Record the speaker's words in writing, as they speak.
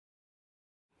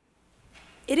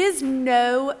It is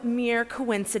no mere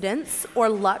coincidence or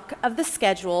luck of the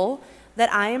schedule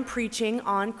that I am preaching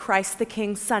on Christ the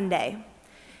King Sunday.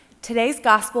 Today's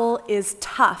gospel is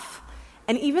tough,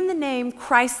 and even the name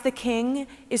Christ the King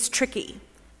is tricky.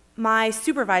 My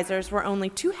supervisors were only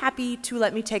too happy to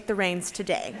let me take the reins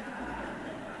today.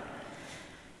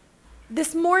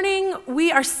 This morning, we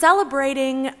are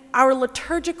celebrating our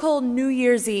liturgical New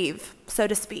Year's Eve, so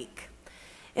to speak.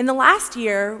 In the last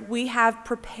year, we have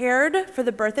prepared for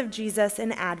the birth of Jesus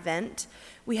in Advent.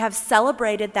 We have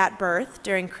celebrated that birth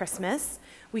during Christmas.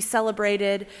 We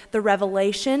celebrated the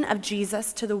revelation of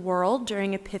Jesus to the world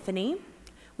during Epiphany.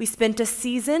 We spent a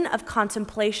season of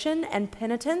contemplation and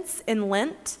penitence in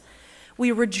Lent.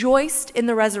 We rejoiced in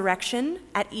the resurrection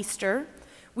at Easter.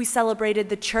 We celebrated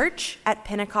the church at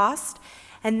Pentecost.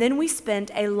 And then we spent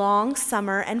a long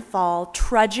summer and fall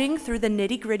trudging through the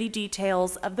nitty-gritty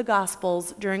details of the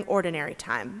Gospels during ordinary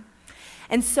time.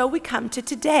 And so we come to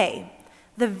today,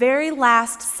 the very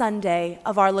last Sunday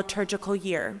of our liturgical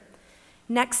year.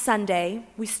 Next Sunday,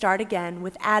 we start again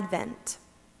with Advent.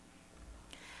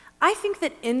 I think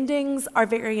that endings are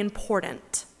very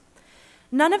important.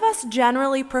 None of us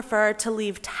generally prefer to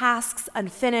leave tasks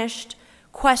unfinished,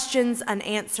 questions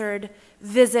unanswered,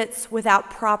 visits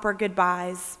without proper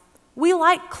goodbyes. We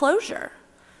like closure.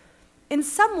 In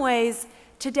some ways,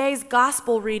 today's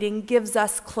gospel reading gives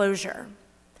us closure.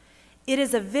 It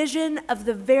is a vision of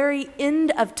the very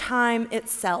end of time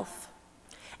itself,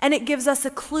 and it gives us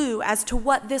a clue as to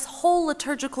what this whole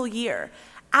liturgical year,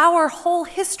 our whole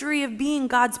history of being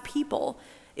God's people,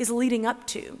 is leading up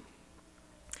to.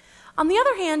 On the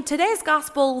other hand, today's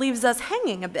gospel leaves us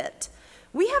hanging a bit.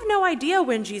 We have no idea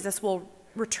when Jesus will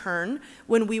return,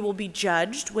 when we will be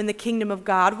judged, when the kingdom of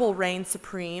God will reign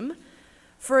supreme.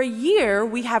 For a year,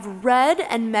 we have read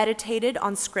and meditated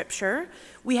on Scripture.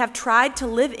 We have tried to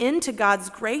live into God's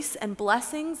grace and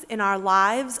blessings in our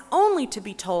lives, only to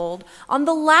be told on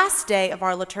the last day of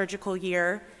our liturgical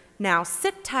year, now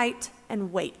sit tight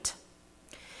and wait.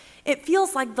 It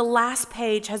feels like the last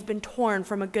page has been torn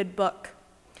from a good book.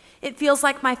 It feels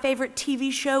like my favorite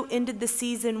TV show ended the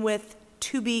season with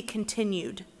 "to be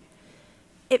continued."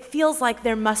 It feels like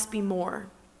there must be more.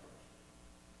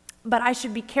 But I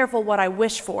should be careful what I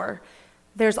wish for.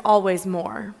 There's always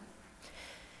more.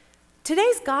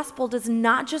 Today's gospel does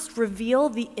not just reveal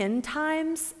the end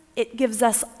times, it gives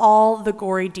us all the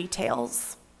gory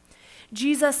details.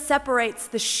 Jesus separates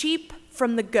the sheep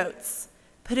from the goats,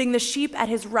 putting the sheep at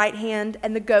his right hand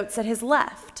and the goats at his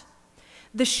left.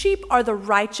 The sheep are the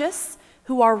righteous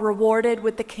who are rewarded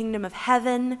with the kingdom of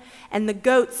heaven, and the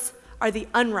goats are the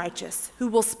unrighteous who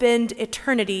will spend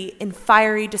eternity in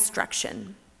fiery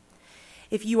destruction.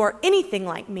 If you are anything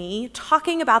like me,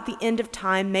 talking about the end of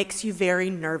time makes you very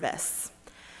nervous.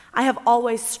 I have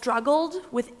always struggled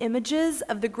with images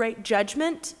of the great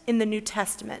judgment in the New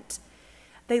Testament.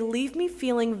 They leave me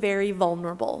feeling very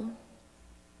vulnerable.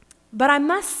 But I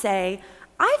must say,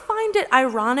 I find it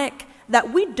ironic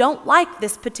that we don't like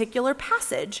this particular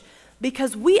passage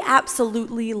because we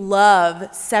absolutely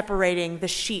love separating the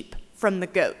sheep from the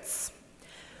goats.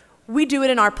 We do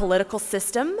it in our political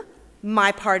system.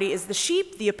 My party is the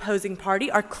sheep, the opposing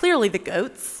party are clearly the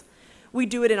goats. We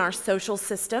do it in our social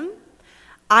system.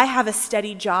 I have a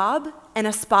steady job and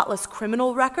a spotless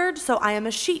criminal record, so I am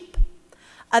a sheep.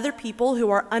 Other people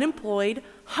who are unemployed,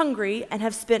 hungry, and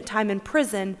have spent time in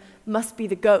prison must be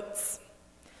the goats.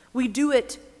 We do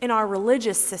it in our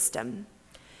religious system.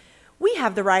 We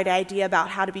have the right idea about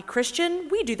how to be Christian.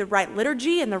 We do the right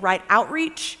liturgy and the right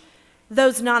outreach.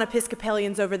 Those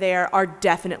non-Episcopalians over there are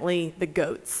definitely the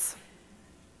goats.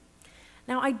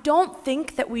 Now, I don't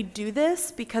think that we do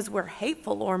this because we're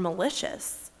hateful or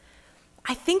malicious.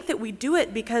 I think that we do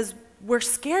it because we're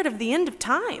scared of the end of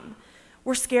time.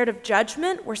 We're scared of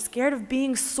judgment. We're scared of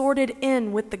being sorted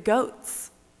in with the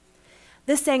goats.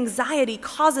 This anxiety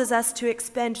causes us to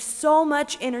expend so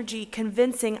much energy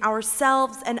convincing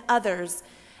ourselves and others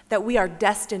that we are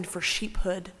destined for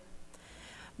sheephood.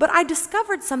 But I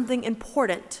discovered something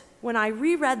important when I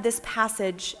reread this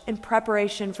passage in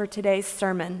preparation for today's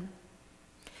sermon.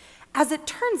 As it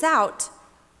turns out,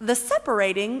 the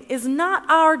separating is not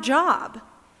our job.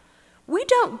 We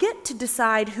don't get to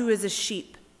decide who is a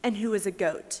sheep and who is a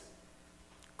goat.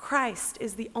 Christ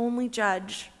is the only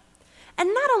judge. And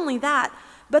not only that,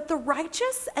 but the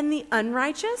righteous and the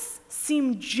unrighteous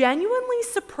seem genuinely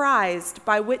surprised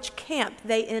by which camp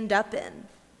they end up in.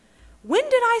 When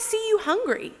did I see you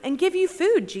hungry and give you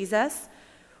food, Jesus?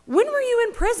 When were you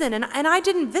in prison and I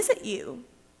didn't visit you?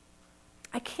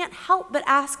 I can't help but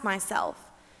ask myself,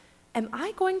 am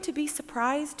I going to be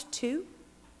surprised too?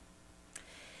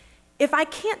 if I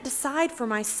can't decide for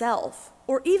myself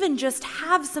or even just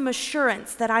have some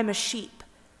assurance that I'm a sheep,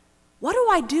 what do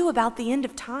I do about the end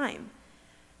of time?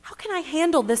 How can I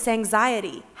handle this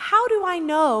anxiety? How do I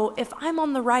know if I'm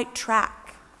on the right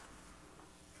track?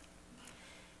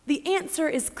 The answer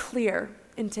is clear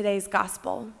in today's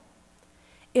gospel.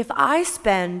 If I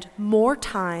spend more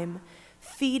time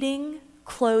feeding,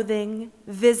 clothing,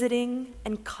 visiting,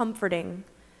 and comforting,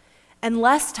 and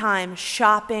less time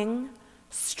shopping,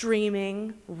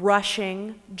 streaming,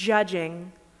 rushing,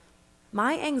 judging,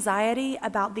 my anxiety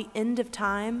about the end of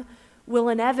time will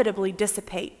inevitably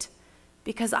dissipate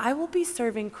because I will be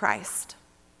serving Christ.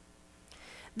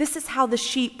 This is how the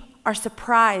sheep are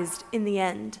surprised in the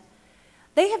end.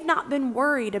 They have not been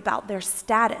worried about their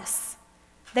status.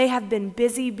 They have been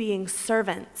busy being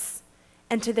servants,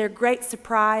 and to their great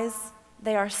surprise,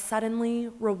 they are suddenly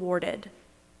rewarded.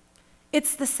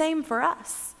 It's the same for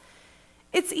us.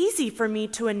 It's easy for me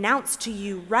to announce to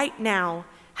you right now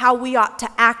how we ought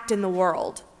to act in the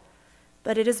world,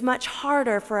 but it is much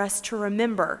harder for us to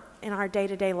remember in our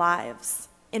day-to-day lives.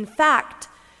 In fact,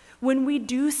 when we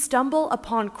do stumble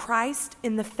upon Christ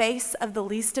in the face of the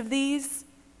least of these,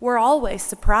 we're always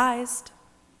surprised.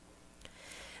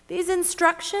 These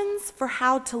instructions for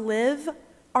how to live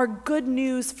are good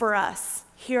news for us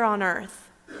here on earth.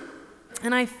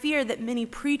 And I fear that many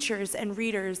preachers and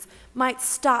readers might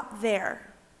stop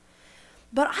there.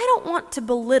 But I don't want to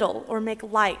belittle or make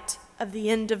light of the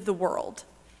end of the world.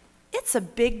 It's a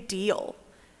big deal,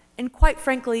 and quite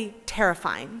frankly,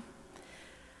 terrifying.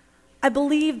 I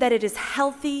believe that it is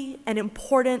healthy and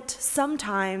important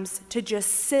sometimes to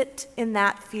just sit in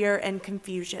that fear and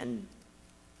confusion.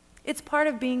 It's part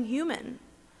of being human.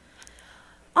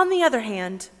 On the other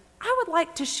hand, I would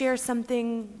like to share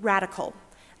something radical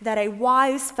that a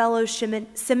wise fellow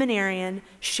seminarian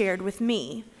shared with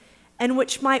me, and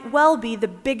which might well be the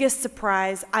biggest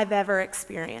surprise I've ever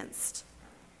experienced.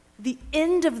 The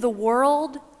end of the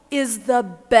world is the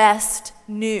best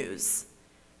news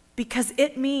because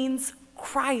it means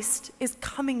Christ is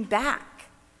coming back.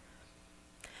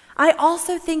 I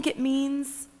also think it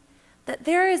means that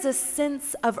there is a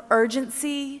sense of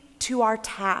urgency to our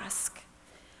task.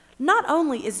 Not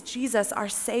only is Jesus our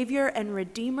Savior and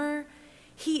Redeemer,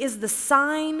 He is the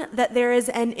sign that there is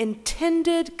an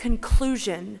intended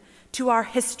conclusion to our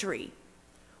history.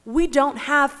 We don't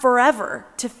have forever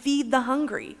to feed the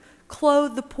hungry,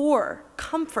 clothe the poor,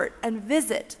 comfort and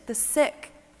visit the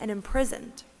sick and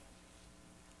imprisoned.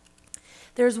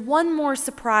 There's one more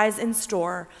surprise in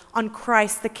store on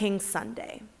Christ the King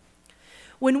Sunday.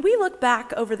 When we look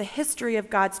back over the history of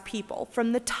God's people,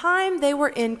 from the time they were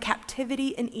in captivity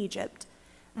in Egypt,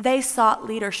 they sought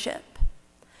leadership.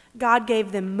 God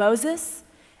gave them Moses,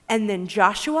 and then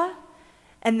Joshua,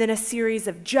 and then a series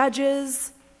of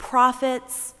judges,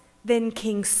 prophets, then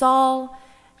King Saul,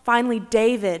 finally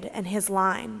David and his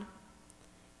line.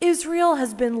 Israel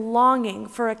has been longing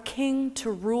for a king to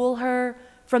rule her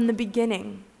from the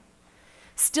beginning.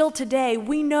 Still today,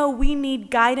 we know we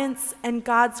need guidance and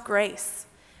God's grace.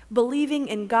 Believing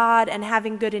in God and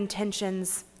having good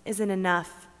intentions isn't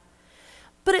enough.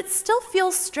 But it still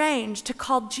feels strange to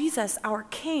call Jesus our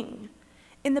King.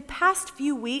 In the past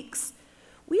few weeks,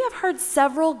 we have heard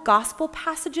several gospel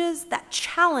passages that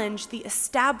challenge the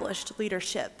established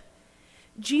leadership.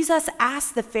 Jesus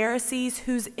asked the Pharisees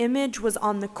whose image was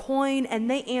on the coin, and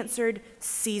they answered,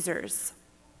 Caesar's.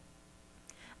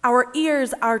 Our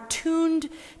ears are tuned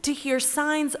to hear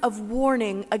signs of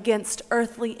warning against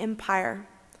earthly empire.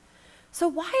 So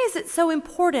why is it so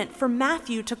important for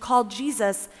Matthew to call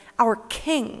Jesus our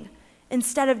King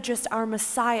instead of just our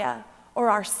Messiah or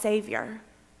our Savior?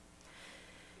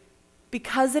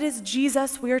 Because it is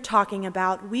Jesus we are talking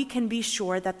about, we can be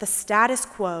sure that the status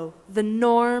quo, the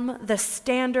norm, the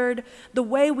standard, the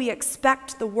way we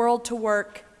expect the world to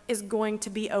work is going to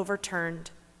be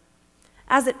overturned.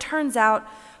 As it turns out,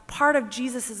 part of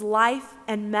Jesus' life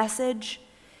and message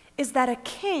is that a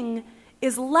king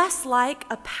is less like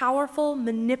a powerful,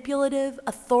 manipulative,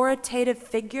 authoritative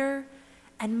figure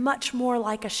and much more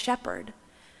like a shepherd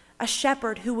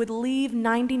who would leave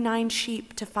 99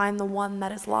 sheep to find the one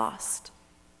that is lost.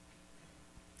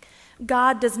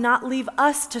 God does not leave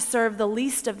us to serve the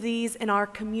least of these in our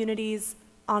communities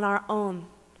on our own.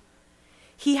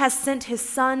 He has sent His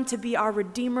Son to be our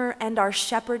Redeemer and our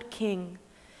Shepherd King,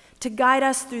 to guide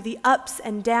us through the ups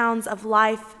and downs of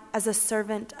life as a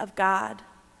servant of God.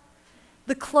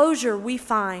 The closure we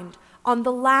find on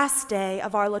the last day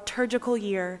of our liturgical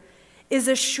year is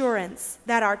assurance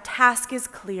that our task is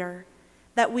clear,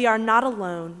 that we are not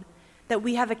alone, that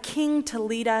we have a King to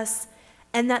lead us,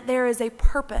 and that there is a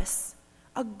purpose,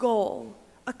 a goal,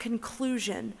 a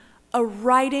conclusion, a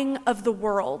righting of the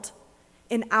world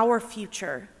in our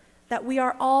future that we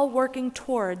are all working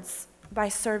towards by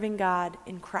serving God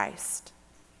in Christ.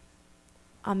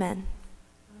 Amen.